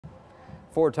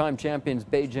Four-time champions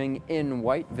Beijing in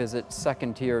white visit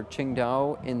second-tier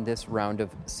Qingdao in this round of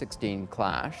 16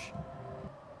 clash.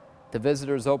 The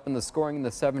visitors open the scoring in the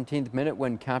 17th minute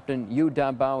when captain Yu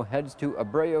Dabao heads to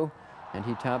Abreu, and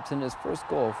he taps in his first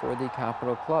goal for the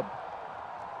capital club.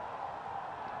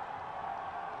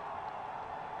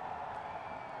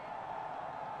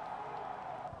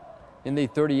 In the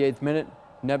 38th minute,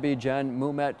 Nebijan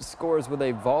Mumet scores with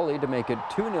a volley to make it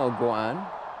 2-0 Guoan.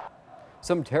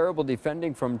 Some terrible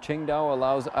defending from Qingdao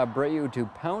allows Abreu to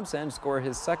pounce and score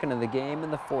his second of the game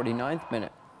in the 49th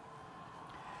minute.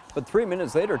 But 3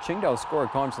 minutes later, Qingdao score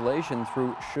consolation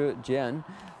through Shi Jian.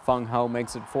 Feng Hao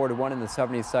makes it 4-1 in the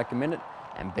 72nd minute,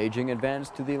 and Beijing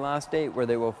advance to the last 8 where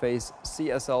they will face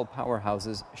CSL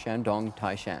powerhouses Shandong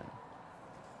Taishan.